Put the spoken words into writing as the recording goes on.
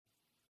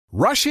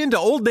Rush into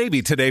Old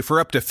Navy today for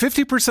up to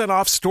 50%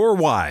 off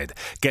store-wide.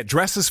 Get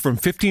dresses from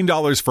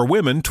 $15 for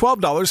women,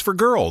 $12 for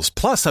girls,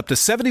 plus up to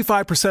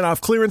 75%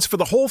 off clearance for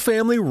the whole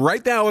family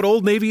right now at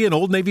Old Navy and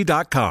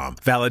OldNavy.com.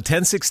 Valid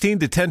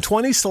 10/16 to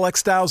 10/20, select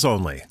styles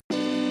only.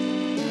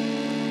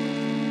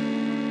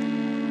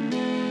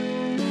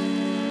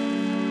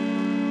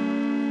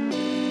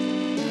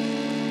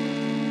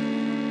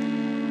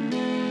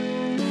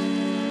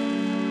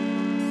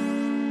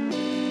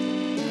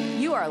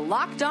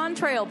 Locked On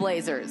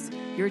Trailblazers,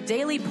 your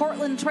daily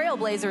Portland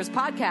Trailblazers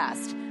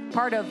podcast,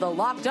 part of the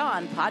Locked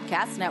On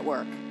Podcast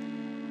Network.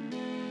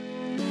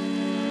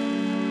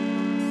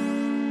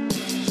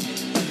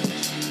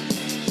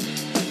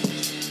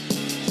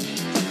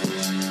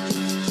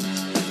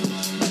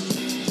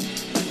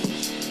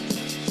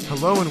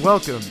 Hello and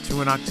welcome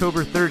to an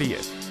October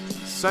 30th,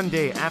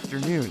 Sunday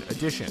afternoon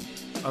edition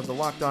of the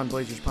Locked On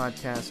Blazers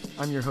podcast.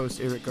 I'm your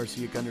host, Eric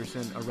Garcia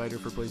Gunderson, a writer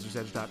for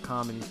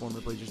BlazersEdge.com and the former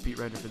Blazers beat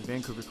writer for the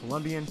Vancouver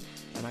Columbian,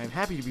 and I am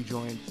happy to be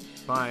joined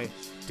by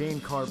Dane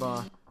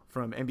Carbaugh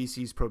from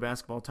NBC's Pro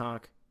Basketball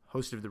Talk,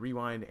 host of The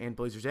Rewind and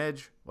Blazers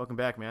Edge. Welcome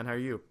back, man. How are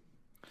you?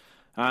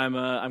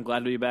 I'm glad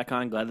to be back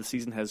on. Glad the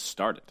season has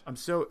started. I'm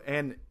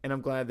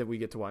I'm glad that we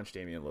get to watch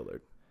Damian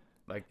Lillard.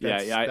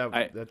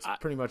 That's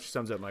pretty much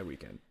sums up my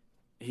weekend.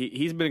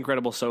 He's been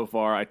incredible so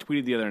far. I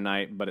tweeted the other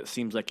night, but it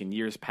seems like in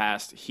years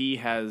past, he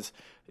has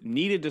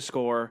needed to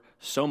score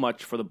so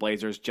much for the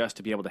Blazers just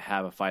to be able to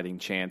have a fighting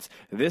chance.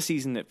 This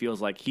season, it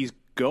feels like he's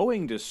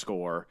going to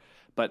score,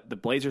 but the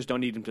Blazers don't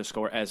need him to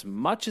score as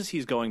much as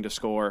he's going to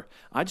score.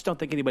 I just don't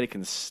think anybody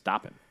can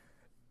stop him.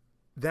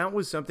 That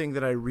was something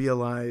that I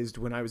realized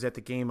when I was at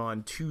the game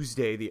on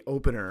Tuesday, the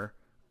opener.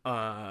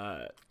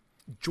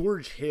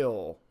 George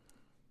Hill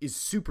is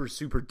super,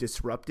 super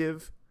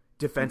disruptive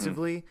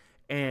defensively. Mm-hmm.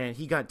 And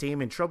he got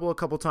Dame in trouble a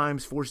couple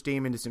times, forced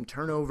Dame into some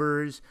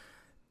turnovers,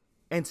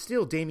 and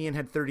still Damian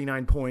had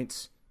 39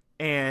 points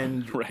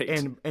and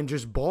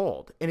just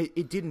balled. And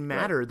it didn't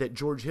matter that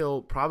George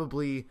Hill,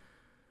 probably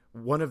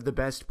one of the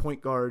best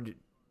point guard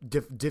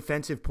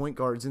defensive point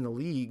guards in the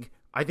league.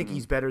 I think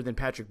he's better than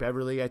Patrick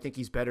Beverley. I think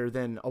he's better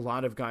than a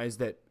lot of guys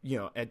that,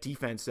 at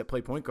defense that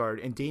play point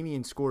guard. And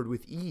Damian scored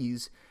with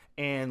ease.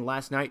 And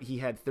last night he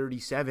had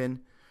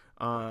 37.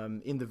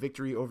 In the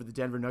victory over the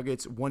Denver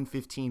Nuggets,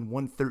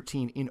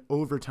 115-113 in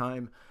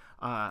overtime.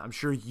 I'm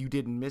sure you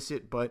didn't miss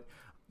it, but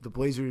the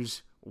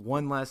Blazers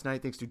won last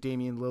night thanks to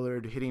Damian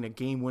Lillard hitting a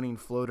game-winning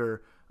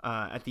floater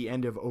at the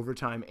end of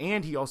overtime,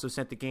 and he also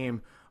sent the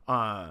game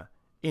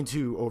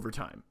into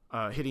overtime,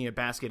 hitting a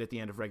basket at the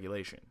end of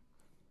regulation.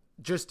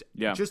 Just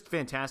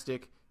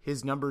fantastic.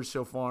 His numbers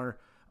so far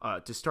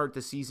to start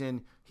the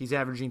season, he's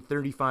averaging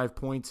 35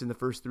 points in the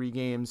first 3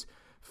 games,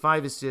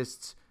 5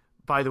 assists.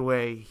 By the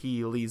way,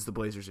 he leads the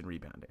Blazers in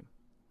rebounding.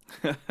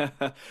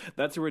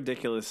 That's a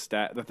ridiculous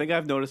stat. The thing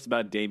I've noticed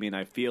about Damian,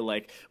 I feel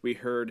like we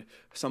heard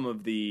some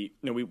of the,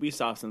 we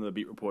saw some of the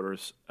beat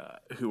reporters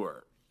who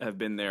have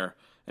been there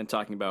and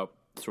talking about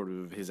sort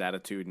of his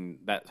attitude and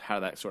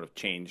how that sort of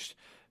changed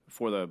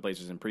for the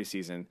Blazers in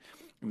preseason.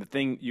 And the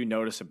thing you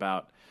notice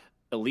about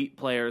elite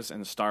players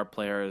and star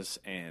players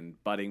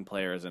and budding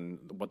players and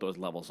what those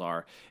levels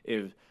are,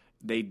 if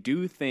they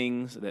do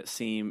things that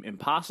seem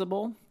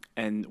impossible.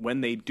 And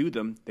when they do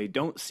them, they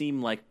don't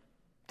seem like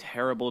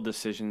terrible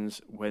decisions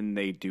when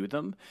they do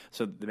them.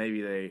 So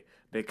maybe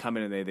they come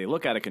in and they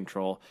look out of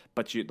control,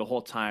 but the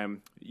whole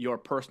time your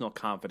personal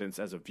confidence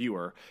as a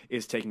viewer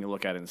is taking a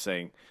look at it and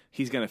saying,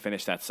 he's going to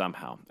finish that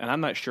somehow. And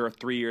I'm not sure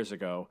 3 years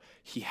ago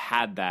he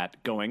had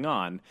that going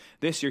on.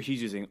 This year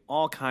he's using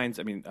all kinds.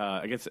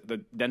 Against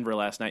the Denver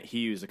last night, he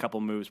used a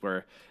couple moves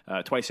where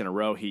twice in a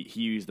row he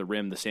used the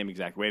rim the same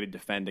exact way to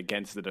defend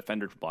against the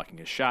defender blocking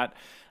his shot.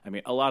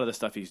 A lot of the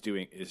stuff he's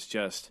doing is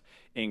just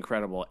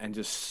incredible and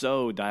just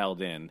so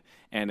dialed in,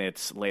 and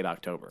it's late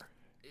October.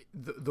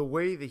 The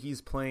way that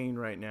he's playing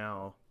right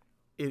now,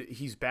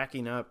 he's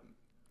backing up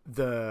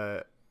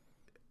the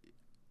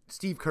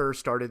Steve Kerr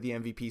started the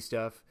MVP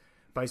stuff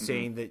by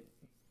saying that,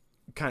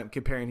 kind of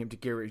comparing him to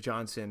Gary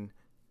Johnson,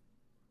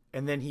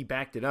 and then he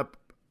backed it up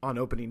on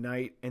opening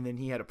night, and then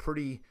he had a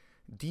pretty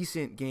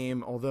decent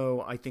game,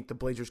 although I think the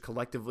Blazers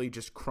collectively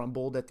just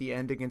crumbled at the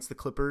end against the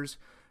Clippers.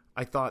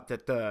 I thought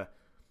that the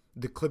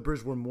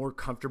Clippers were more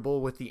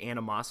comfortable with the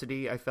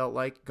animosity, I felt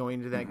like, going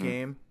into that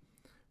game,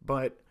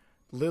 but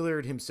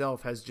Lillard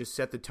himself has just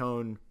set the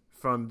tone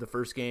from the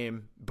first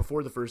game,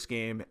 before the first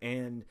game,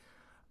 and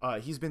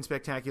he's been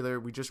spectacular.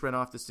 We just read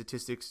off the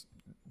statistics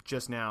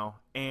just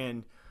now,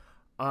 and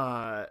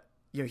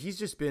he's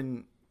just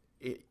been.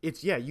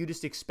 You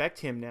just expect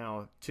him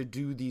now to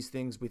do these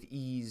things with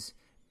ease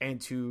and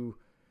to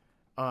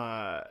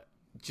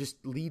just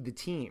lead the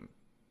team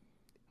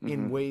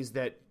in ways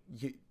that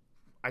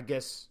I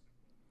guess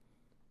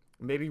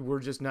maybe we're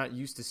just not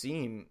used to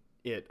seeing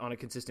it on a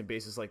consistent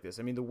basis like this.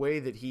 The way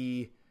that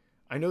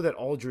I know that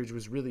Aldridge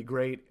was really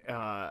great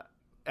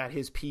at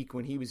his peak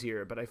when he was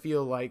here, but I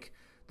feel like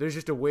there's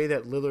just a way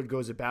that Lillard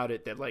goes about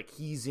it that like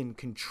he's in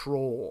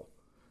control.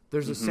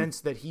 There's a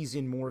sense that he's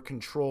in more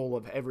control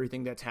of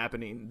everything that's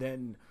happening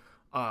than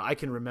I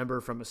can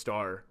remember from a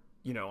star,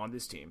 on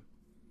this team.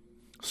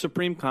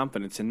 Supreme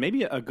confidence, and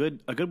maybe a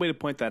good way to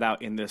point that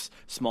out in this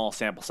small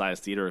sample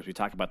size theater as we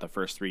talk about the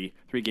first three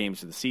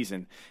games of the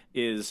season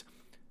is,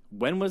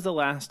 when was the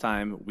last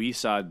time we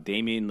saw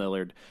Damian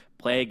Lillard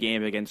play a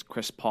game against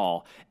Chris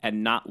Paul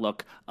and not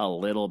look a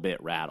little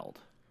bit rattled?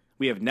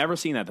 We have never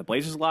seen that. The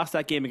Blazers lost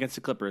that game against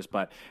the Clippers,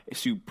 but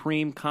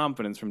supreme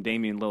confidence from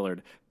Damian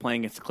Lillard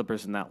playing against the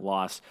Clippers in that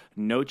loss.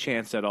 No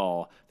chance at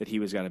all that he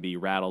was going to be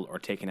rattled or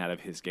taken out of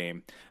his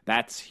game.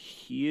 That's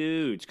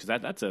huge, because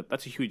that's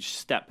a huge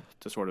step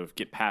to sort of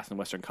get past in the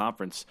Western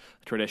Conference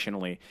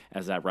traditionally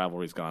as that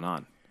rivalry's gone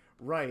on.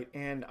 Right,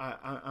 and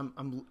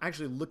I'm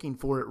actually looking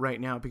for it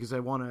right now because I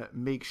want to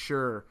make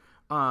sure.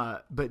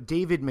 But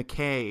David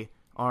McKay,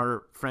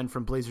 our friend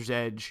from Blazers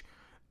Edge,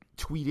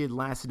 tweeted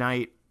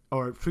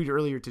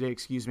earlier today,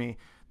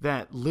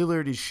 that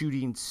Lillard is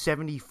shooting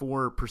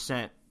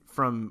 74%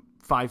 from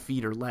 5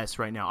 feet or less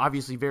right now.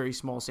 Obviously, very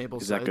small sample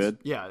size. Is that good?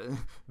 Yeah,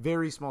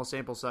 very small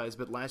sample size.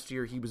 But last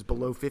year he was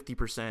below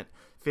 50%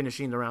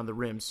 finishing around the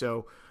rim.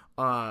 So,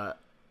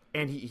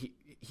 and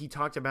he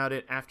talked about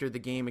it after the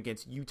game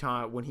against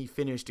Utah when he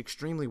finished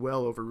extremely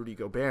well over Rudy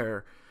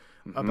Gobert,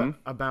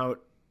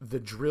 about the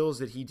drills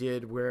that he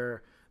did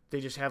where they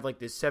just have like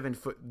this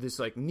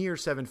near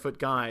 7 foot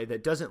guy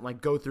that doesn't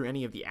like go through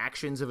any of the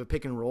actions of a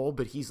pick and roll,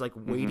 but he's like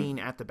waiting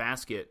at the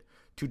basket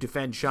to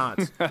defend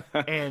shots.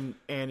 and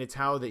it's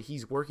how that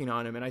he's working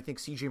on him. And I think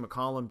CJ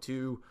McCollum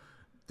too,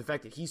 the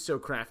fact that he's so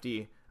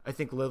crafty, I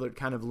think Lillard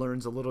kind of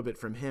learns a little bit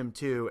from him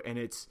too. And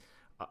it's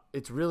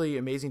really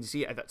amazing to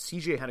see. I thought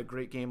CJ had a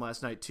great game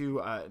last night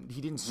too. He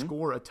didn't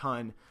score a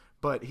ton,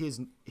 but his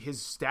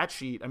stat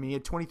sheet, I mean, he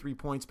had 23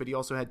 points, but he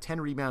also had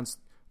 10 rebounds,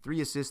 3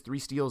 assists, 3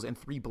 steals, and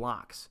 3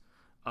 blocks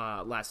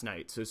last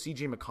night. So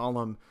CJ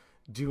McCollum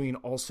doing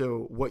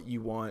also what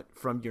you want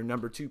from your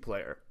number 2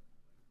 player.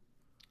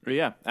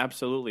 Yeah,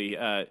 absolutely.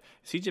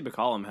 CJ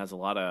McCollum has a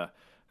lot of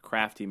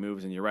crafty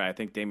moves, and you're right. I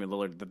think Damian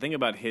Lillard, the thing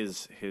about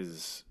his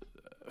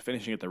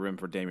finishing at the rim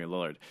for Damian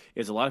Lillard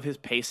is a lot of his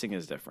pacing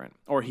is different,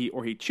 or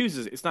he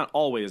chooses. It's not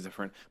always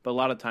different, but a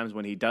lot of times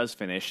when he does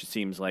finish, it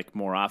seems like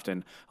more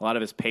often a lot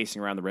of his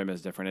pacing around the rim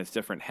is different. It's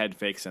different head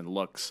fakes and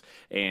looks,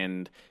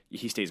 and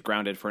he stays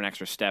grounded for an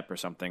extra step or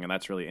something, and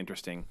that's really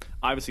interesting.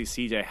 Obviously,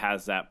 CJ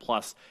has that,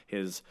 plus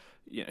his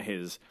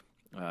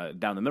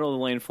down the middle of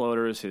the lane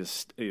floaters,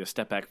 his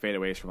step back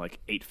fadeaways from like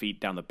 8 feet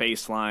down the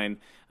baseline.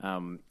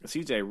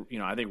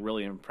 CJ, I think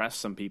really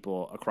impressed some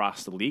people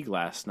across the league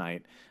last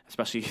night,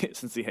 especially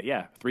since he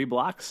had 3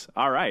 blocks.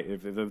 All right,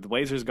 if the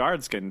Blazers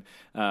guards can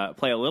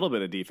play a little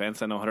bit of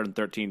defense, I know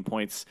 113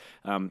 points,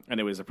 and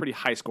it was a pretty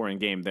high scoring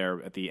game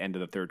there at the end of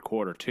the third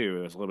quarter too.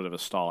 There was a little bit of a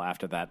stall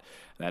after that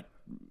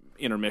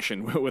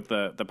intermission with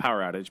the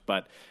power outage,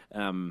 but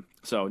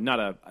so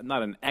not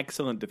an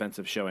excellent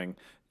defensive showing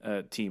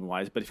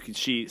team-wise, but if you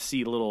can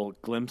see little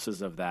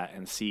glimpses of that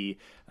and see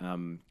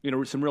some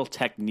real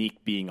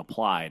technique being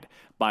applied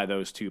by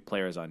those 2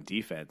 players on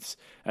defense,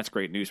 that's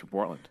great news for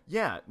Portland.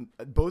 Yeah,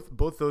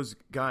 both those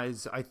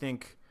guys, I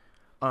think.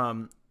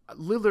 McCollum,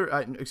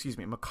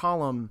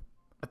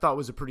 I thought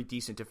was a pretty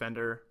decent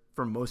defender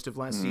for most of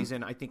last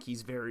season. I think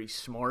he's very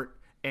smart,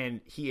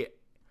 and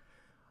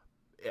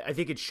I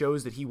think it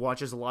shows that he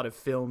watches a lot of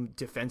film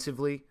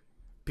defensively,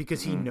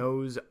 because he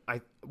knows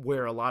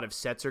where a lot of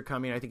sets are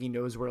coming. I think he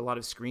knows where a lot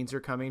of screens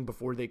are coming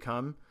before they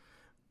come.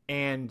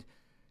 And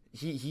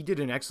he did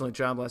an excellent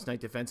job last night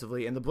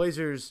defensively. And the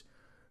Blazers,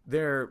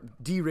 their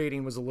D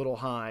rating was a little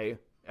high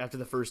after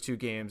the first 2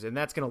 games, and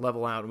that's going to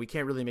level out. And we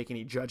can't really make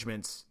any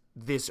judgments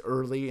this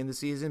early in the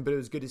season, but it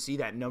was good to see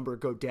that number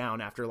go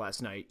down after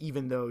last night,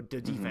 even though the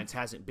defense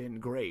hasn't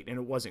been great. And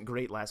it wasn't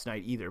great last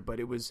night either,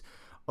 but it was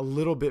a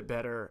little bit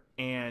better.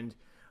 And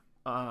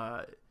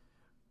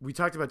we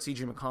talked about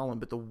CJ McCollum,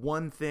 but the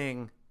one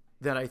thing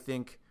that I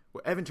think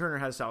Evan Turner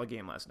had a solid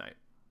game last night,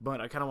 but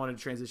I kind of wanted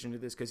to transition to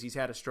this because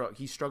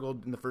he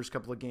struggled in the first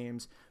couple of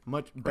games,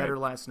 much better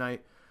last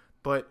night.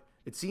 But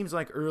it seems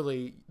like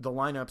the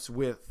lineups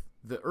with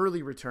the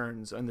early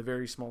returns on the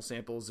very small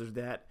samples is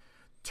that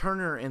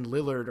Turner and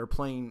Lillard are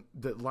playing.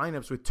 The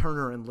lineups with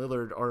Turner and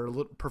Lillard are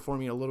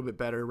performing a little bit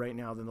better right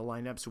now than the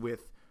lineups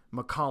with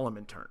McCollum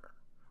and Turner.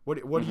 What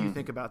do you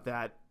think about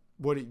that?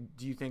 Do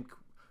you think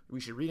we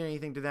should read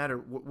anything to that, or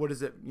what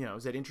is it?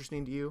 Is that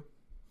interesting to you?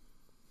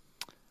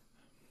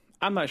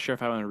 I'm not sure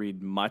if I want to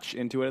read much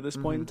into it at this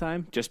point in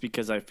time, just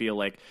because I feel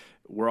like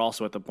we're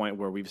also at the point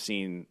where we've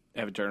seen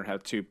Evan Turner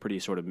have 2 pretty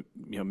sort of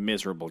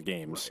miserable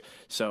games. Right.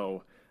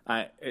 So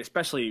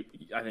especially,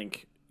 I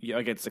think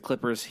against the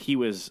Clippers, he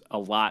was a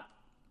lot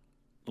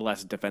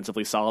less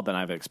defensively solid than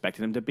I've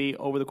expected him to be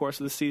over the course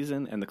of the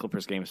season, and the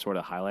Clippers game sort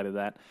of highlighted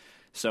that.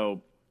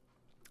 So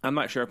I'm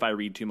not sure if I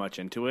read too much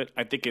into it.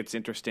 I think it's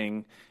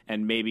interesting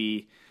and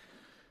maybe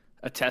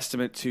a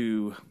testament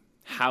to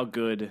how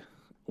good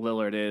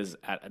Lillard is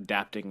at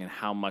adapting and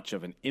how much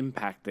of an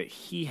impact that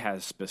he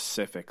has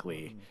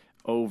specifically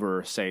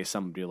over, say,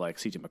 somebody like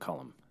CJ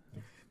McCollum.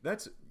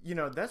 That's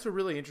a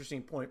really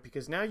interesting point,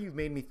 because now you've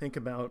made me think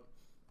about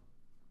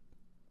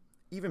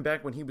even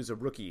back when he was a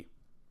rookie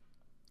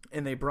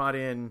and they brought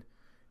in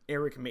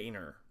Eric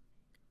Maynor,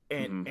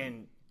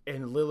 and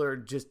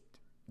Lillard just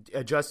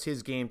adjusts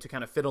his game to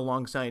kind of fit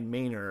alongside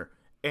Maynor,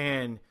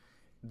 and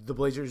the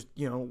Blazers,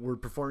 were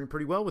performing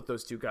pretty well with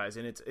those two guys.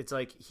 And it's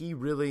like he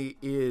really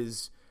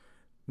is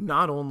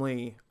not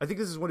only, I think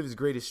this is one of his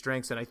greatest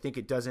strengths, and I think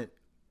it doesn't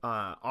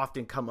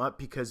often come up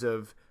because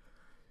of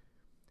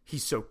he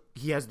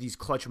has these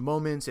clutch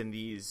moments and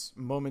these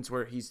moments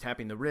where he's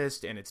tapping the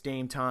wrist and it's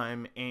Dame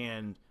time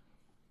and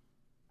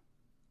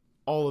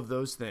all of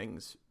those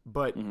things.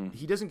 But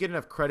he doesn't get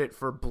enough credit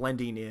for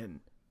blending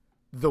in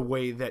the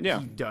way that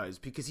he does,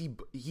 because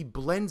he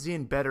blends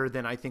in better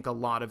than I think a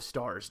lot of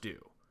stars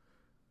do.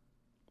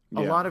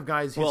 A lot of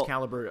guys his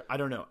caliber, I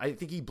don't know. I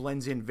think he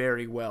blends in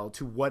very well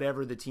to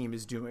whatever the team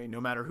is doing,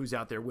 no matter who's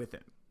out there with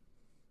him.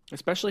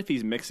 Especially if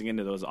he's mixing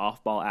into those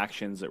off-ball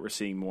actions that we're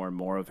seeing more and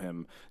more of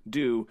him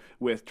do,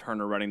 with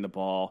Turner running the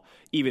ball,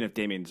 even if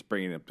Damian's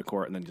bringing it up the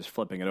court and then just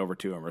flipping it over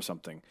to him or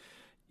something.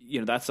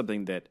 That's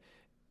something that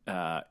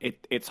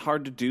it's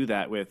hard to do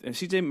that with. And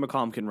CJ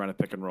McCollum can run a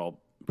pick and roll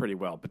pretty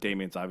well, but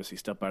Damian's obviously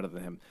still better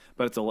than him.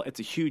 But it's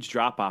a huge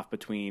drop-off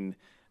between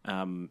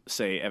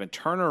say Evan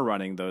Turner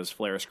running those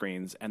flare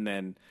screens and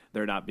then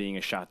there not being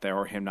a shot there,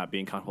 or him not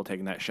being comfortable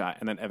taking that shot,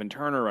 and then Evan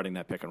Turner running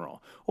that pick and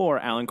roll, or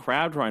Allen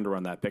Crabbe trying to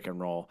run that pick and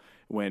roll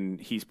when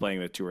he's playing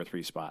the 2 or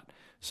 3 spot.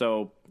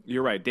 So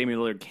you're right, Damian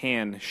Lillard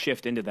can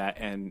shift into that,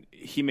 and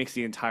he makes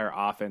the entire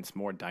offense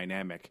more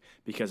dynamic,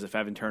 because if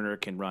Evan Turner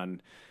can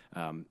run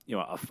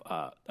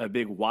a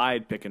big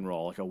wide pick and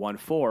roll, like a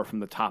 1-4 from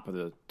the top of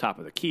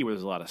the key where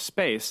there's a lot of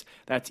space,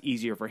 that's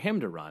easier for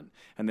him to run.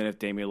 And then if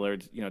Damian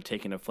Lillard's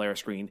taking a flare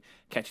screen,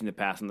 catching the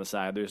pass on the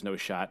side, there's no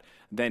shot,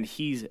 then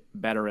he's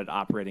better at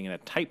operating in a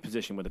tight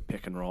position with a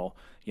pick and roll,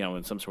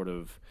 in some sort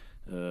of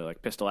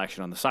like pistol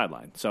action on the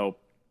sideline. So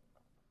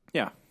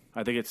yeah,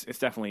 I think it's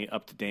definitely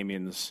up to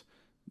Damian's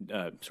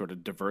sort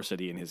of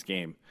diversity in his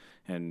game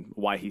and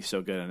why he's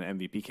so good on an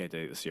MVP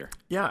candidate this year.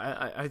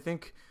 Yeah, I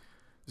think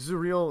he is a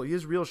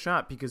real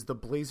shot, because the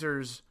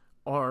Blazers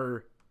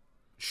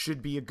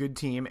should be a good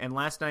team, and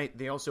last night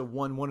they also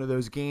won one of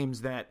those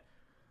games that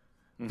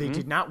they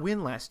did not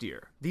win last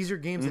year. These are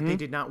games that they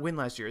did not win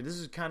last year. This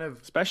is kind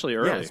of especially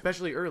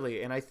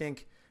early, and I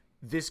think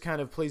this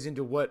kind of plays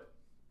into what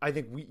I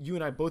think you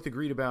and I both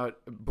agreed about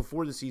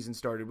before the season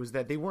started, was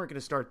that they weren't going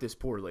to start this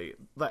poorly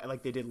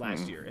like they did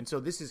last year, and so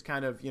this is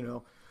kind of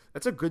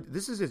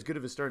this is as good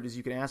of a start as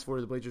you can ask for.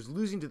 The Blazers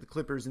losing to the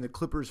Clippers in the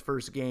Clippers'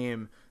 first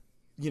game.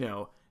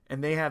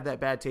 And they have that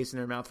bad taste in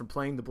their mouth from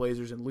playing the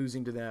Blazers and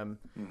losing to them.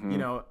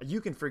 You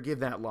can forgive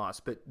that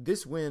loss. But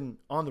this win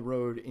on the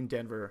road in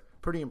Denver,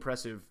 pretty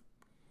impressive,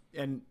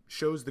 and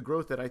shows the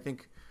growth that I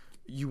think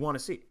you want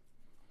to see.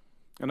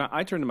 And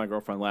I turned to my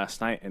girlfriend last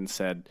night and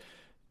said,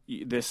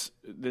 this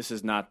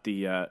is not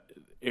the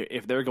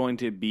if they're going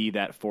to be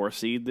that 4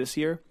 seed this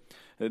year,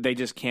 they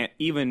just can't,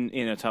 even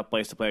in a tough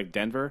place to play like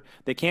Denver,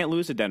 they can't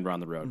lose to Denver on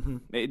the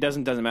road. It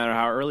doesn't matter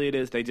how early it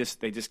is. They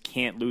just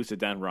can't lose to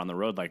Denver on the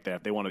road like that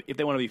if they want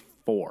to be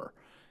 4.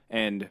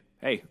 And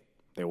hey,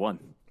 they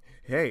won.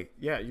 Hey,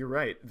 yeah, you're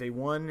right. They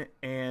won,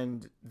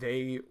 and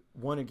they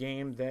won a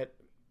game that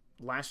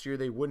last year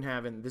they wouldn't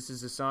have. And this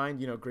is a sign.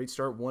 Great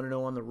start,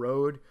 1-0 on the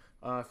road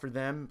for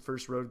them.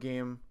 First road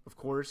game, of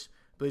course.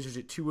 Blazers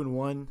at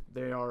 2-1.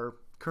 They are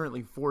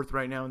currently 4th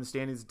right now in the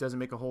standings. It doesn't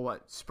make a whole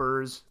lot.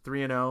 Spurs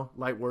 3-0,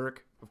 light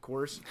work, of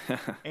course.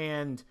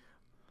 And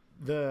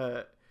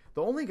the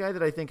only guy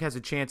that I think has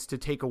a chance to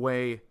take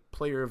away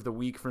Player of the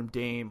Week from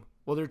Dame,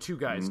 well, there are 2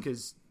 guys,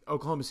 because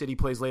Oklahoma City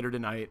plays later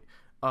tonight,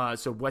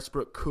 so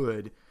Westbrook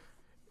could.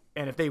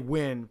 And if they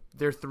win,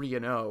 they're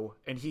 3-0,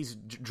 and he's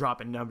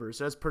dropping numbers,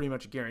 so that's pretty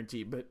much a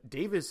guarantee. But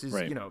Davis is,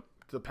 right.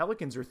 The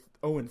Pelicans are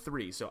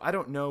 0-3, so I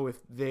don't know if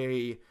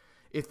the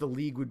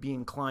league would be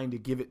inclined to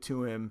give it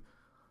to him,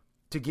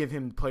 to give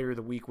him Player of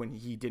the Week when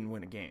he didn't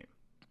win a game.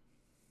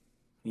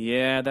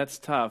 Yeah, that's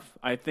tough.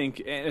 I think,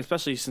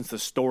 especially since the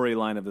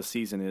storyline of the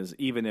season is,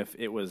 even if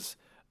it was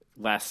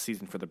last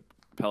season for the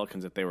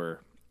Pelicans that they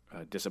were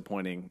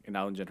disappointing in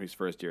Alvin Gentry's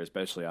first year,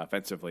 especially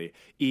offensively,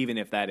 even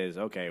if that is,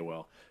 okay,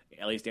 well,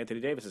 at least Anthony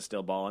Davis is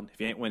still balling. If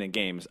he ain't winning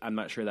games, I'm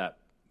not sure that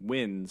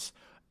wins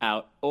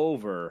out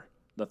over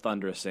the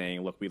Thunder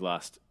saying, look, we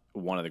lost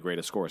one of the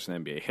greatest scorers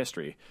in NBA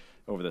history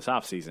over this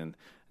offseason.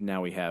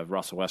 Now we have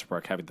Russell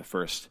Westbrook having the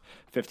first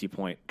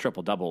 50-point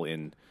triple-double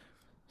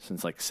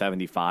since like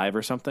 75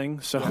 or something.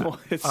 So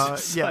it's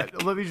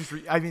let me just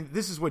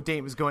this is what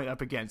Dame is going up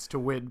against to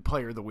win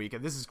Player of the Week.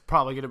 And this is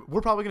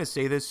we're probably going to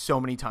say this so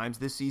many times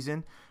this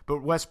season,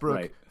 but Westbrook,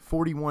 right.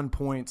 41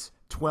 points,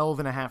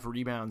 12.5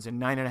 rebounds, and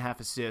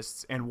 9.5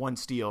 assists, and 1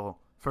 steal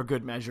for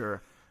good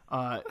measure.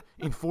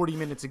 In 40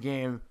 minutes a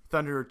game,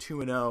 Thunder are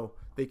 2-0.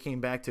 They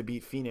came back to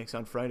beat Phoenix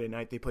on Friday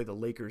night. They play the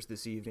Lakers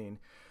this evening.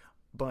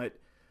 But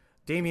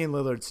Damian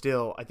Lillard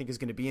still, I think, is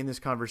going to be in this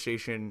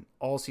conversation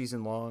all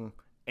season long.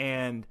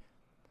 And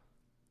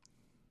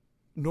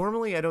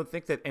normally I don't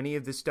think that any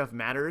of this stuff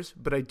matters,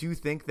 but I do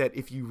think that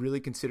if you really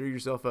consider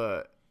yourself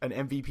an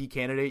MVP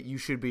candidate, you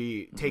should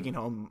be taking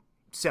home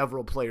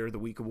several Player of the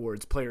Week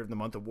awards, Player of the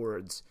Month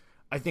awards.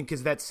 I think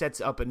because that sets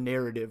up a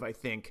narrative, I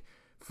think,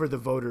 for the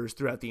voters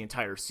throughout the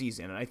entire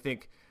season. And I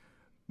think,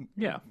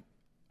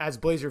 as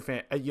Blazer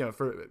fan,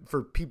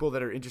 for people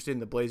that are interested in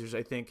the Blazers,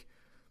 I think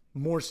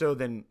more so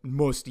than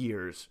most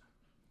years,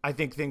 I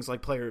think things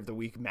like Player of the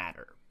Week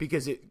matter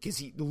because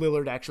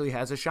Lillard actually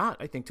has a shot,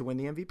 I think, to win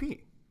the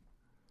MVP.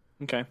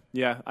 Okay,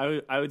 yeah,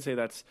 I would say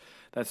that's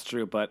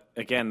true, but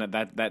again,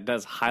 that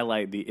does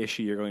highlight the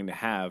issue you're going to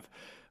have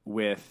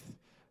with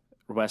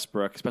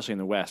Westbrook, especially in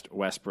the West,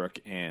 Westbrook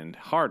and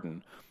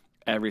Harden,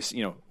 every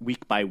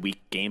week by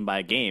week, game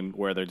by game,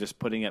 where they're just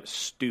putting up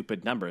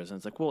stupid numbers, and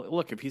it's like, well,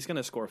 look, if he's going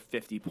to score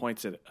 50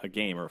 points a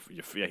game, or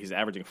if he's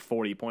averaging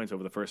 40 points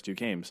over the first 2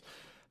 games,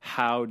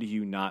 how do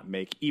you not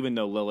make? Even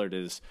though Lillard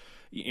is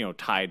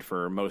tied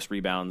for most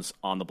rebounds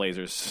on the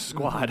Blazers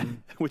squad,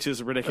 which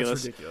is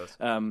ridiculous. That's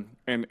ridiculous.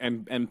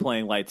 And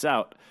playing lights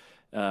out.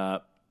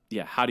 How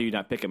do you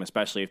not pick him,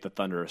 especially if the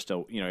Thunder are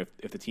still,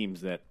 if the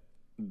teams that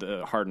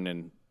the Harden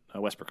and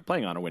Westbrook are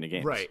playing on are winning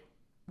games. Right.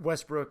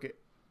 Westbrook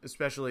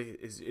especially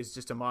is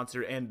just a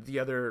monster. And the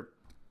other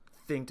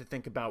thing to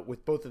think about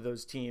with both of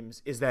those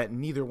teams is that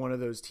neither one of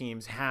those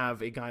teams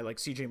have a guy like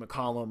CJ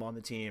McCollum on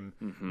the team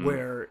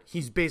where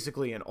he's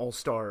basically an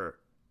all-star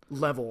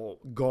level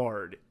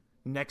guard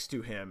next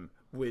to him,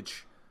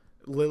 which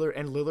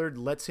Lillard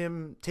lets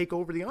him take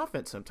over the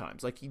offense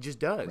sometimes, like he just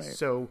does. Right.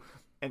 So,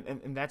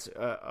 and that's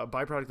a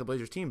byproduct of the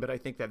Blazers team, but I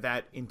think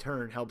that in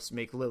turn helps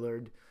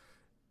Lillard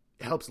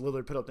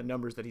put up the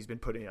numbers that he's been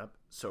putting up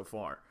so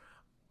far.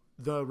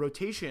 The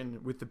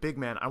rotation with the big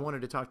man, I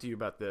wanted to talk to you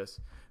about this.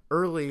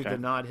 Early, the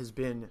nod has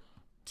been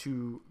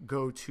to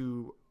go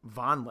to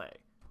Vonleh.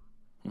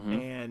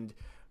 And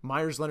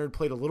Myers Leonard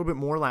played a little bit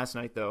more last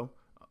night, though.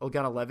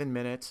 Got 11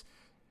 minutes.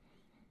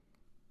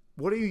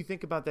 What do you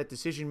think about that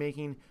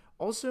decision-making?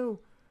 Also,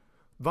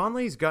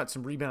 Vonleh's got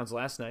some rebounds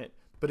last night,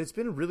 but it's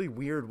been really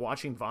weird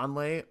watching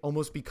Vonleh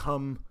almost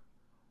become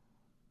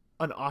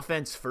an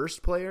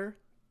offense-first player.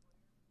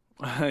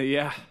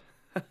 Yeah.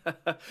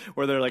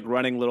 Where they're like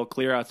running little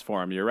clear-outs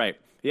for him. You're right.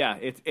 Yeah,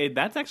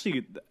 that's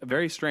actually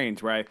very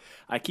strange where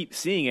I keep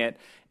seeing it,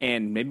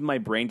 and maybe my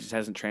brain just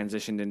hasn't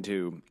transitioned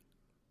into,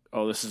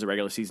 oh, this is a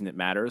regular season, it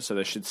matters, so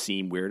this should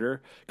seem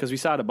weirder. Because we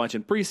saw it a bunch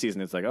in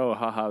preseason. It's like, oh,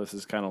 haha, this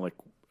is kind of like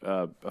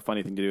a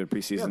funny thing to do in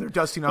preseason. Yeah, they're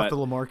dusting off the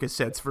LaMarcus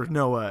sets for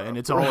Noah, and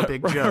it's all a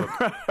big joke.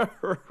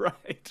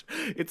 Right.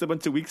 It's a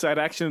bunch of weak side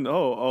action.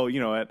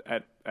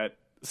 At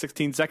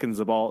 16 seconds,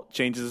 the ball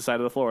changes the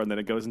side of the floor, and then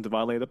it goes into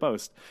Vonleh at the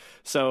post.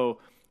 So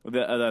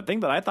the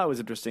thing that I thought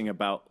was interesting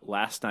about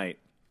last night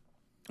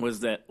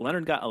was that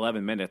Leonard got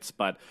 11 minutes,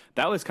 but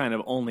that was kind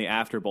of only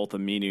after both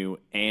Aminu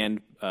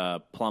and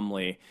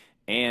Plumlee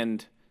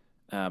and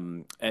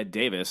Ed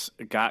Davis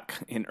got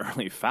in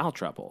early foul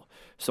trouble.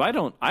 So I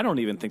don't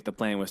even think the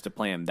plan was to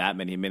play him that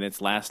many minutes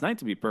last night,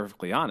 to be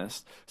perfectly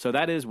honest. So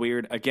that is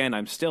weird. Again,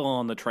 I'm still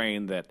on the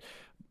train that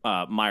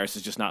Myers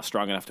is just not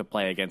strong enough to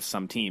play against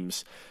some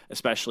teams,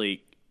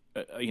 especially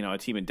a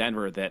team in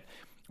Denver that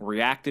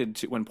reacted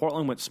to when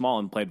Portland went small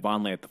and played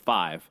Vonleh at the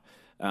 5.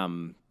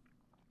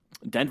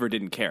 Denver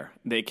didn't care.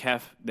 They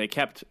kept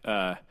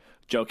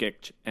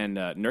Jokic and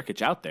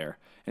Nurkic out there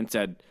and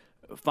said,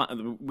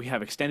 we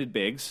have extended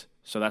bigs,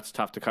 so that's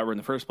tough to cover in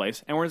the first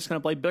place, and we're just going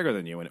to play bigger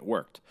than you, and it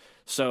worked.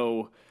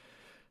 So,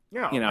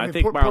 I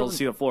think Myers will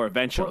see the floor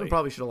eventually. Portland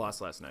probably should have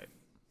lost last night.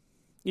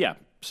 Yeah.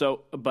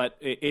 So, but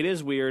it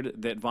is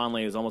weird that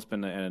Vonleh has almost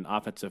been an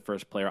offensive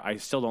first player. I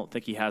still don't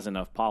think he has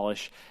enough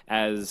polish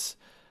as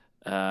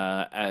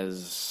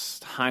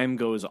time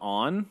goes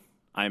on.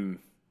 I'm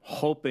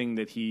hoping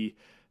that he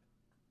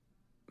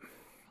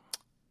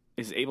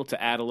is able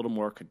to add a little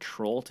more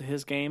control to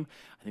his game.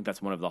 I think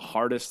that's one of the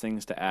hardest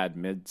things to add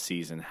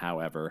mid-season,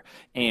 however.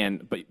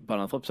 But on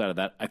the flip side of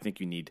that, I think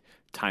you need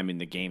time in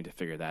the game to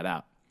figure that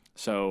out.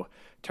 So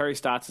Terry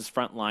Stotts'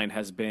 front line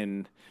has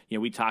been,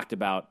 we talked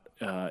about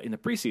in the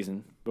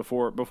preseason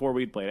before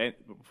they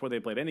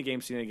played any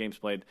games, seen any games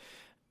played,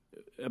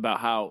 about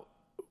how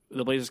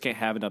the Blazers can't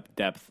have enough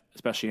depth,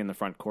 especially in the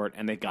front court,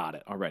 and they got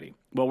it already.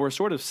 Well, we're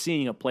sort of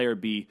seeing a player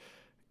be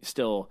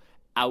still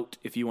out,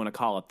 if you want to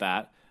call it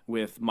that,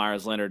 with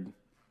Myers Leonard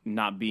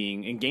not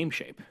being in game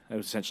shape. That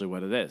was essentially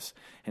what it is.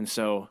 And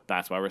so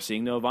that's why we're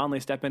seeing Noah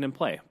Vonleh step in and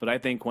play. But I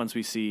think once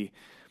we see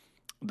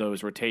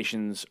those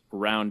rotations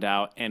round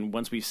out, and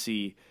once we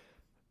see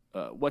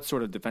what's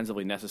sort of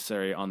defensively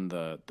necessary on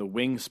the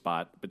wing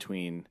spot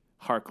between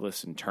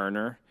Harkless and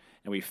Turner,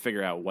 and we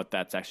figure out what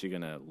that's actually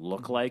going to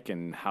look like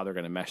and how they're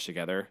going to mesh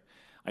together,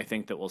 I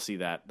think that we'll see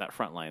that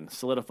front line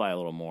solidify a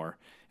little more,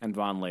 and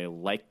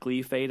Vonleh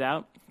likely fade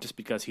out just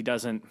because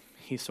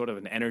he's sort of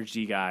an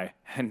energy guy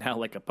and now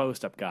like a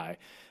post-up guy,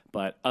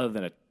 but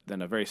other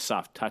than a very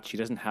soft touch, he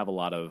doesn't have a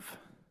lot of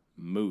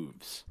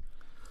moves.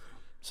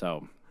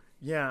 So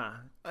yeah,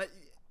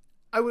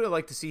 I would have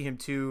liked to see him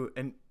too,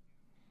 and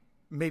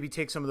maybe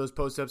take some of those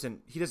post-ups, and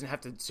he doesn't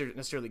have to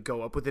necessarily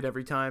go up with it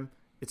every time.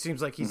 It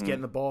seems like he's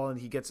getting the ball, and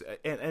he gets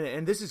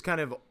and this is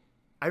kind of,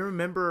 I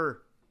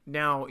remember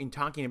now in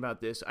talking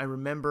about this, I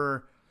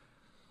remember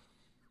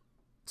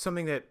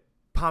something that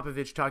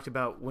Popovich talked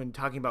about when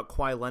talking about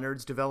Kawhi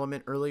Leonard's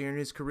development earlier in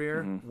his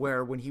career,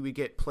 where when he would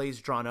get plays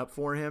drawn up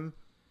for him,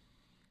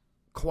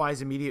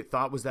 Kawhi's immediate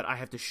thought was that I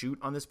have to shoot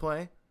on this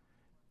play.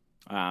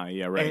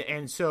 Yeah, right.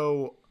 And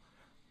so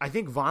I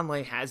think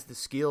Vonleh has the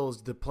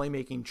skills, the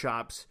playmaking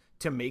chops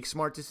to make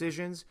smart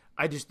decisions.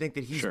 I just think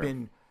that he's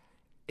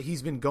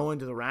been going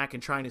to the rack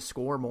and trying to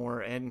score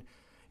more. And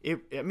hey,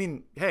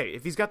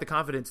 if he's got the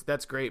confidence,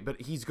 that's great,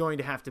 but he's going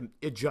to have to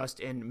adjust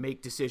and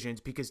make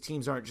decisions because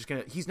teams aren't just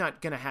he's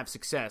not going to have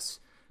success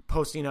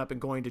posting up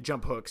and going to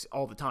jump hooks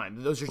all the time.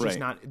 Those are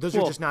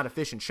just not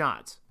efficient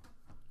shots.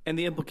 And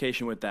the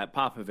implication with that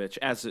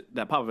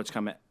Popovich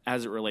comment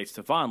as it relates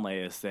to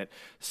Vonleh is that,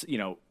 you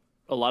know,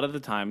 a lot of the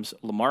times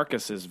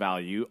LaMarcus's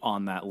value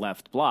on that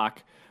left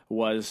block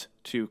was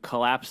to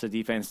collapse the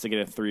defense to get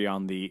a three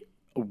on the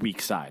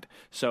weak side.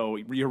 So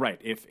you're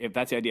right. If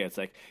that's the idea, it's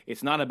like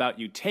it's not about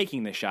you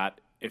taking the shot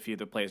if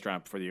the play is drawn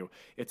up for you.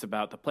 It's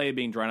about the play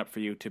being drawn up for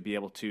you to be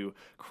able to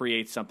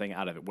create something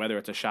out of it, whether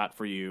it's a shot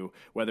for you,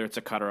 whether it's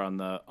a cutter on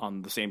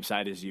the same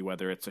side as you,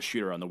 whether it's a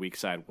shooter on the weak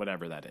side,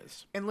 whatever that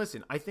is. And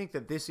listen, I think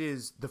that this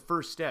is the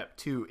first step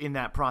in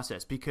that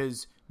process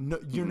because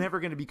you're never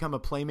going to become a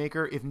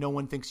playmaker if no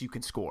one thinks you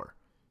can score.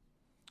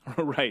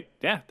 Right.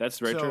 Yeah, that's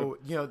very true. So,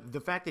 you know, the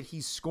fact that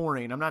he's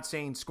scoring, I'm not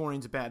saying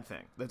scoring's a bad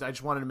thing. I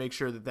just wanted to make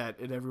sure that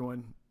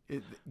everyone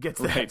gets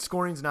that. Right.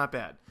 Scoring's not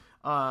bad.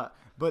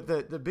 But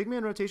the big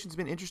man rotation's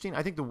been interesting.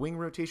 I think the wing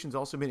rotation's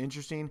also been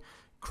interesting.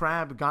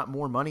 Crabbe got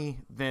more money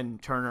than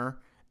Turner.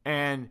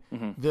 And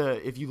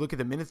if you look at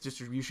the minutes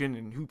distribution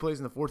and who plays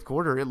in the fourth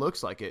quarter, it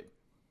looks like it.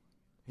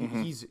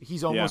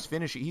 He's almost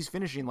finishing. He's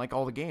finishing like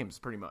all the games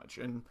pretty much.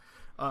 And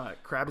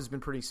Crabbe has been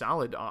pretty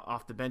solid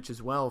off the bench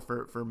as well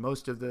for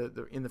most of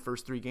in the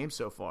first three games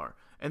so far.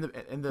 And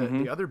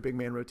the other big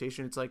man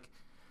rotation, it's like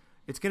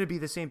it's going to be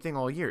the same thing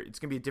all year. It's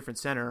going to be a different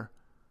center,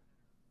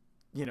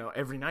 you know,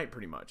 every night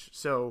pretty much.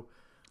 So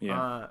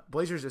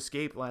Blazers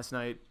escaped last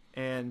night,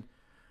 and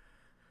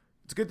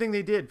it's a good thing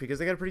they did because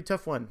they got a pretty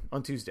tough one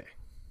on Tuesday.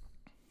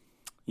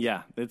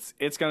 Yeah, it's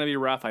going to be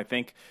rough. I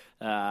think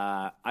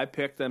I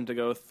picked them to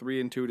go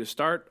 3-2 to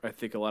start. I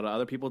think a lot of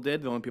other people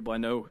did. The only people I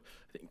know,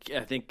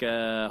 I think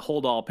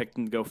Holdall picked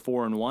them to go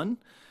 4-1.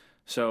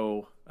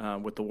 So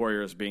with the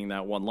Warriors being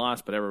that one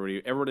loss, but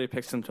everybody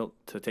picks them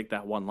to take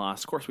that one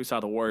loss. Of course, we saw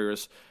the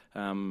Warriors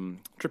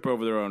trip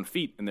over their own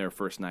feet in their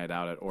first night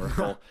out at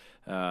Oracle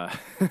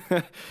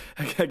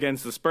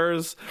against the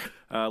Spurs,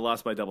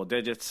 lost by double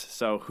digits.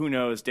 So who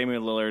knows?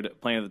 Damian Lillard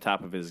playing at the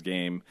top of his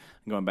game,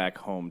 going back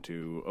home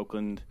to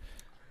Oakland.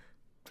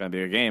 It's going to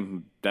be a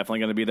game. Definitely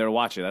going to be there to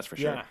watch it, that's for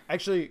sure. Yeah,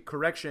 actually,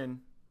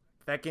 correction,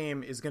 that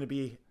game is going to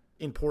be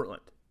in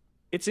Portland.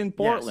 It's in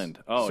Portland.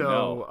 Yes.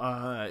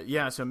 Oh,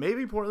 no. So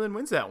maybe Portland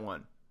wins that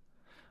one.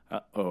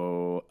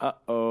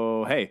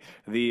 Uh-oh. Hey,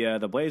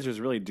 the Blazers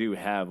really do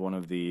have one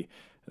of the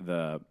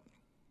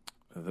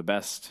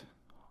best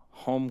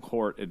home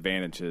court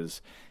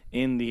advantages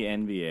in the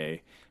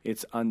NBA.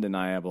 It's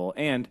undeniable.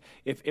 And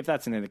if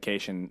that's an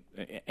indication,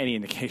 any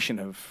indication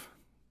of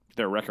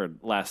their record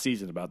last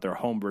season about their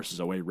home versus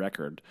away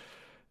record,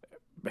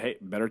 hey,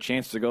 better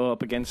chance to go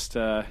up against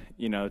a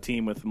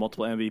team with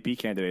multiple MVP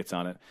candidates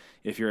on it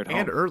if you're at home.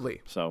 And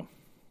early.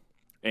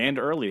 And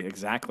early,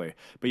 exactly.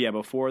 But yeah,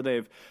 before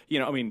they've, I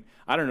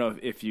don't know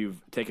if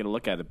you've taken a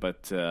look at it,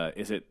 but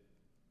is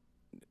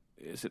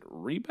it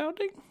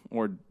rebounding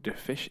or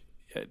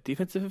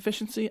defensive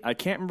efficiency? I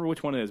can't remember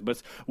which one it is, but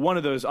it's one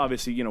of those,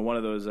 obviously, one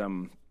of those,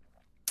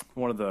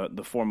 one of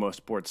the foremost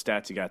sports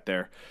stats you got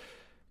there.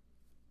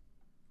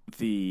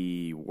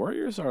 The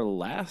Warriors are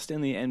last in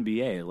the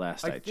NBA.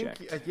 I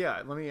checked.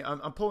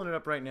 I'm pulling it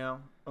up right now.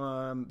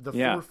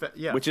 Four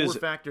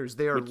factors.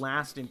 They are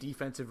last in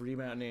defensive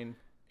rebounding,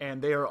 and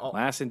they are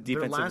last in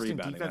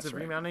defensive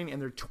rebounding.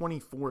 And they're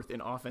 24th in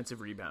offensive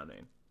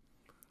rebounding.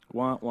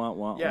 Wah.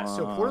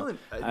 So Portland.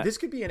 This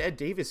could be an Ed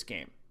Davis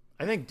game.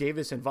 I think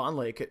Davis and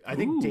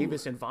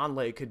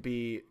Vonleh could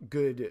be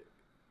good,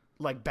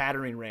 like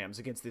battering rams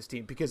against this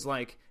team, because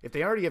like if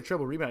they already have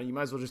trouble rebounding, you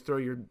might as well just throw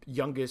your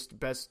youngest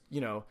best.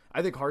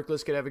 I think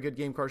Harkless could have a good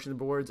game crushing the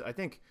boards. I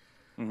think,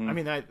 I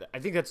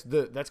think that's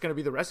going to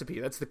be the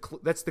recipe. That's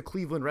the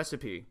Cleveland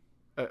recipe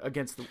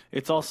against the.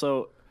 It's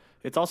also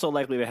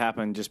likely to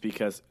happen just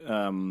because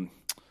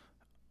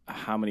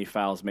how many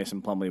fouls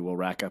Mason Plumlee will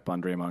rack up on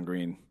Draymond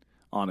Green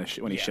when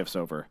he shifts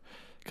over,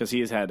 because he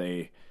has had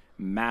a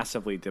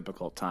massively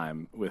difficult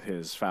time with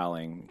his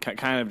fouling,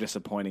 kind of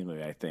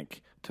disappointingly, I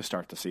think, to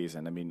start the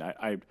season. I mean,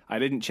 I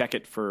didn't check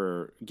it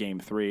for Game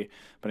 3,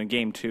 but in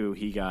Game 2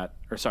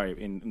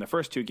 in the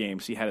first two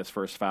games he had his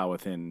first foul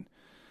within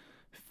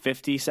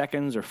 50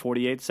 seconds or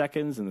 48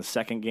 seconds. In the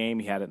second game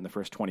he had it in the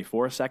first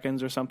 24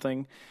 seconds or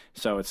something.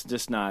 So it's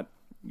just not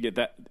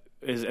that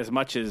as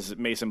much as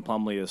Mason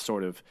Plumlee is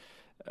sort of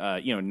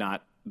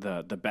not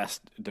the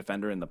best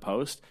defender in the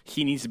post,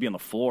 he needs to be on the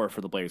floor for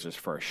the Blazers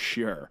for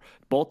sure,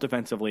 both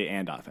defensively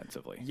and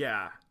offensively.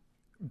 Yeah.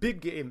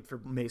 Big game for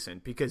Mason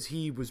because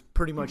he was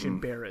pretty much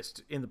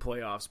embarrassed in the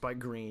playoffs by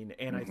Green,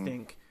 and I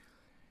think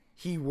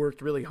he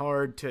worked really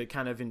hard to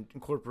kind of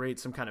incorporate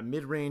some kind of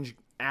mid-range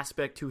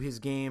aspect to his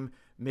game,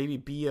 maybe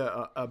be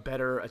a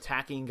better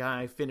attacking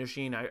guy,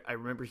 finishing. I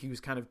remember he was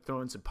kind of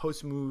throwing some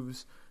post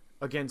moves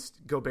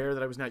against Gobert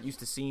that I was not used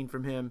to seeing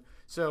from him.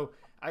 So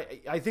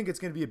I think it's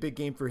going to be a big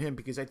game for him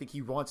because I think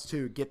he wants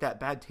to get that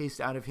bad taste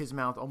out of his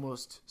mouth,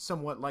 almost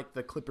somewhat like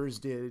the Clippers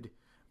did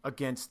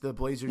against the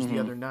Blazers the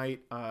other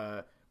night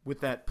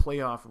with that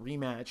playoff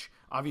rematch.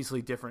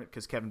 Obviously different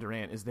because Kevin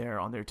Durant is there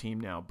on their team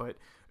now, but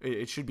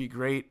it should be a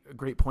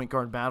great point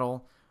guard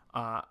battle.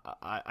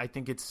 I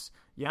think it's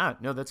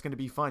that's going to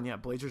be fun. Yeah,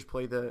 Blazers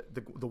play the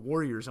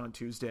Warriors on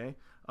Tuesday.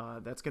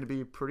 That's going to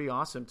be pretty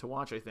awesome to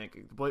watch. I think.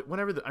 But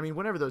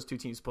whenever those two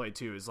teams play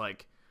too is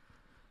like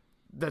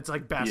that's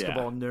like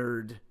basketball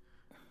nerd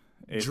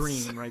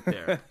dream right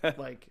there.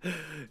 Like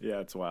yeah,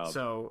 it's wild.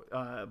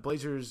 So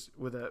Blazers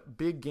with a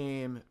big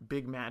game,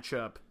 big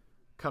matchup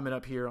coming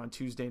up here on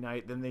Tuesday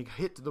night. Then they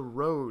hit the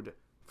road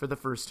for the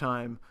first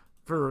time.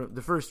 For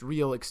the first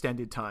real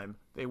extended time.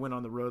 They went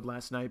on the road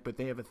last night, but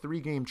they have a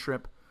 3-game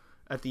trip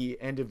at the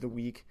end of the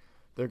week.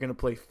 They're going to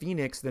play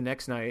Phoenix the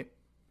next night,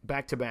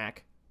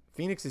 back-to-back.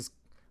 Phoenix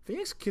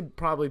could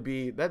probably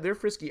be that they're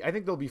frisky. I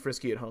think they'll be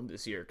frisky at home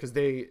this year because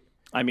they.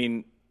 I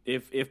mean,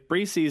 if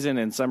preseason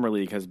and summer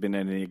league has been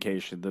any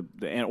occasion,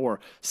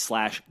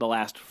 the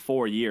last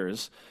 4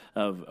 years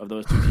of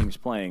those two teams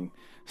playing.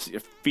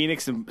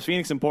 Phoenix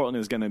and Portland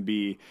is going to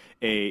be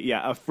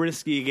a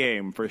frisky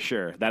game for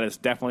sure. That is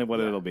definitely what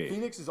it'll be.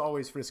 Phoenix is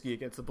always frisky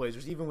against the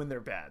Blazers, even when they're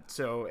bad.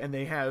 So, and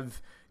they have,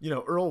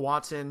 Earl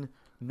Watson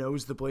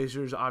knows the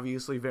Blazers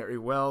obviously very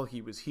well.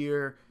 He was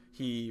here,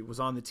 he was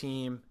on the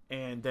team,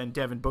 and then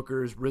Devin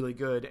Booker is really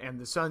good. And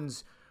the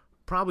Suns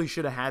probably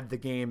should have had the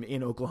game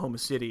in Oklahoma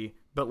City,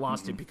 but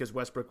lost it because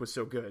Westbrook was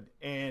so good.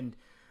 And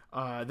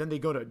then they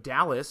go to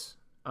Dallas.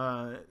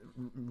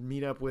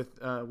 Meet up with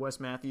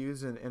Wes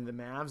Matthews and the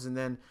Mavs, and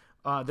then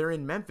they're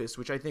in Memphis,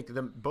 which I think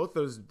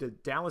the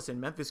Dallas and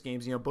Memphis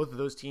games, both of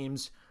those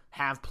teams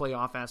have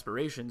playoff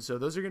aspirations. So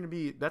that's going to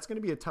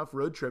be a tough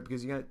road trip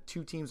because you got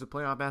two teams with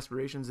playoff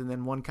aspirations, and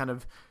then one kind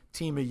of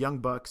team of young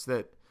bucks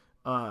that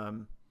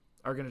are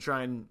going to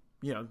try and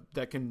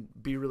that can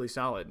be really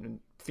solid. And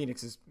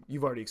Phoenix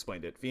you've already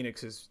explained it.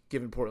 Phoenix has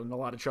given Portland a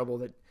lot of trouble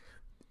that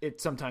it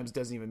sometimes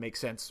doesn't even make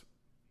sense.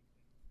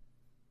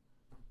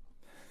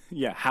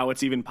 Yeah, how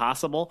it's even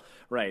possible,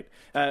 right?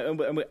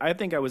 I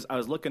think I was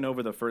looking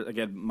over the first.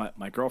 Again,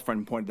 my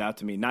girlfriend pointed out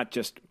to me not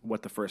just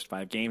what the first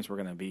 5 games were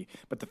going to be,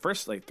 but the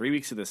first 3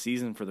 weeks of the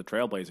season for the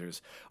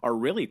Trailblazers are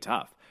really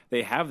tough.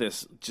 They have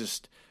this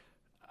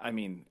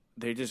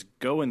they're just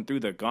going through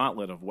the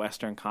gauntlet of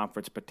Western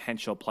Conference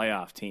potential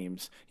playoff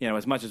teams.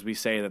 As much as we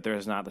say that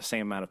there's not the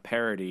same amount of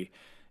parity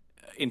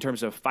in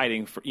terms of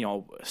fighting for,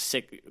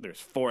 there's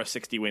 4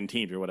 60-win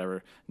teams or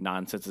whatever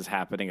nonsense is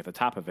happening at the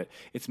top of it.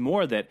 It's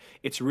more that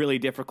it's really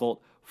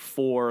difficult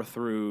 4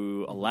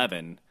 through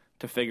 11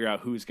 to figure out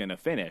who's going to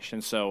finish.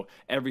 And so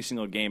every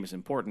single game is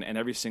important, and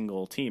every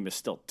single team is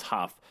still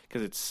tough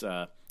because it's,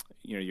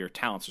 your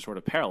talents are sort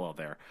of parallel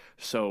there.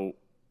 So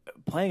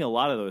playing a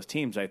lot of those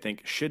teams, I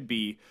think, should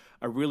be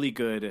a really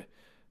good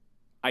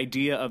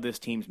idea of this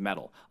team's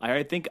mettle.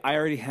 I think I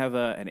already have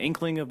an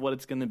inkling of what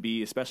it's going to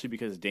be, especially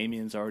because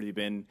Damian's already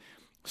been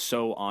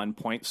so on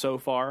point so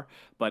far.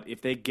 But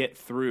if they get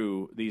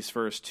through these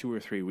first 2 or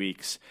 3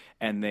 weeks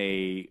and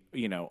they,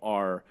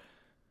 are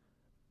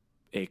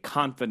a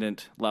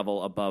confident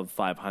level above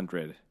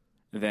 500,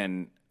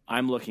 then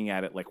I'm looking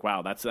at it like,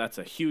 wow, that's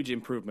a huge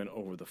improvement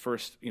over the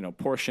first,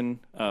 portion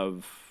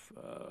of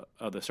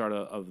the start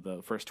of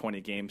the first 20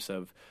 games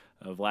of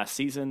last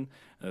season.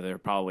 They're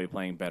probably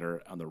playing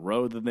better on the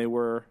road than they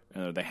were.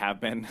 They have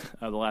been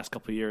the last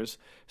couple of years.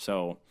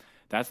 So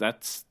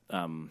that's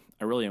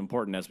really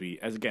important as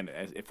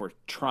if we're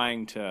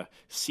trying to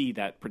see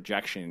that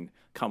projection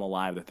come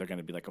alive that they're going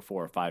to be like a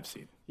 4 or 5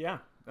 seed. Yeah.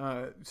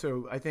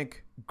 So I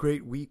think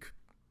great week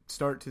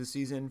start to the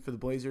season for the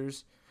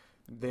Blazers.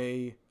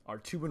 They are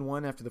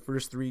 2-1 after the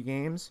first 3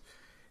 games,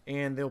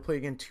 and they'll play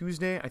again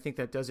Tuesday. I think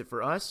that does it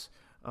for us.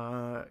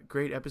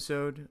 Great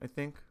episode, I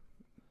think.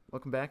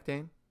 Welcome back,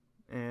 Dane.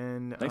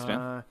 And thanks,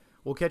 man.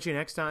 We'll catch you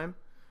next time.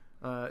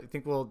 I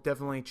think we'll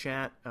definitely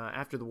chat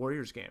after the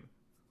Warriors game.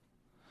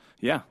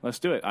 Yeah, let's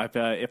do it.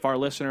 If our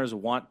listeners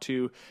want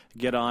to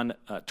get on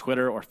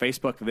Twitter or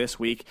Facebook this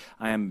week,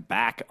 I am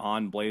back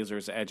on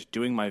Blazers Edge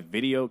doing my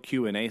video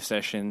Q&A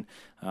session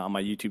on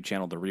my YouTube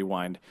channel, The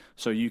Rewind.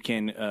 So you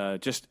can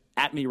just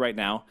at me right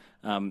now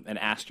and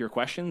ask your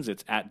questions.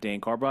 It's at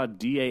Dane Carbaugh,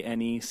 DaneCarbaugh,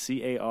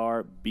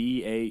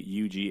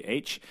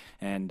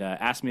 and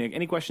ask me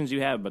any questions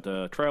you have about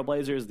the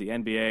Trailblazers, the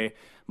NBA,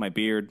 my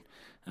beard,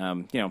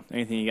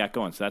 anything you got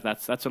going. So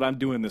that's what I'm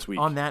doing this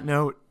week. On that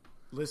note,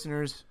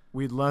 listeners,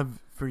 we'd love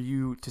for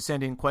you to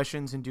send in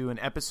questions and do an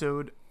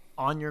episode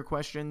on your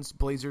questions,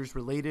 Blazers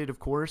related, of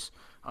course,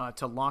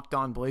 to Locked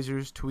On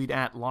Blazers. Tweet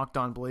at Locked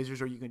On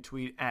Blazers, or you can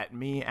tweet at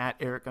me at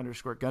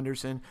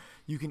Eric_Gunderson.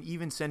 You can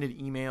even send an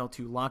email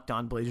to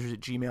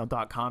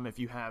lockedonblazers@gmail.com if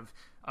you have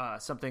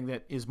something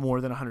that is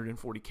more than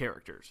 140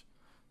 characters.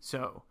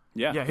 So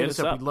Yeah, hit us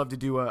up. We'd love to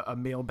do a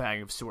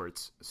mailbag of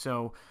sorts.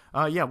 So,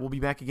 we'll be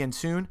back again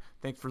soon.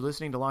 Thanks for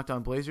listening to Locked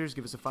On Blazers.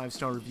 Give us a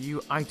 5-star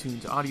review,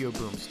 iTunes, Audio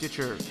Boom,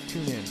 Stitcher,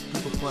 TuneIn,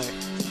 Google Play,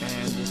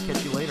 and we'll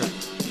catch you later.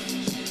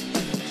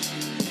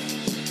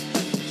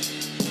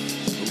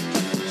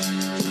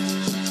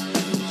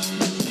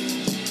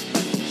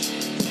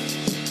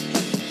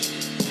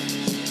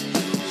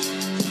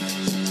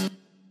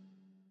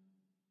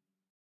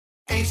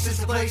 Ace is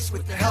the place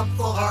with the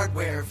helpful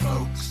hardware,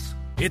 folks.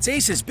 It's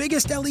Ace's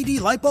biggest LED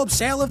light bulb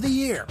sale of the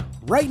year.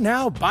 Right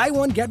now, buy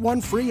one, get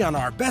one free on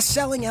our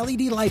best-selling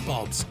LED light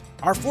bulbs.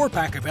 Our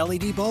 4-pack of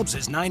LED bulbs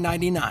is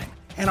 $9.99,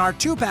 and our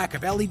 2-pack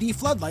of LED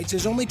floodlights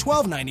is only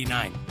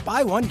 $12.99.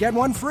 Buy one, get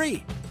one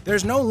free.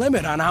 There's no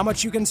limit on how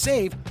much you can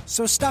save,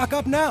 so stock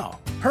up now.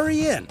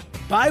 Hurry in.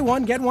 Buy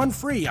one, get one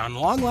free on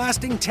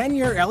long-lasting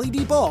 10-year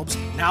LED bulbs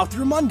now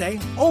through Monday,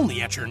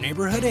 only at your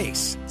neighborhood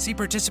Ace. See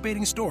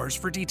participating stores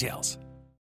for details.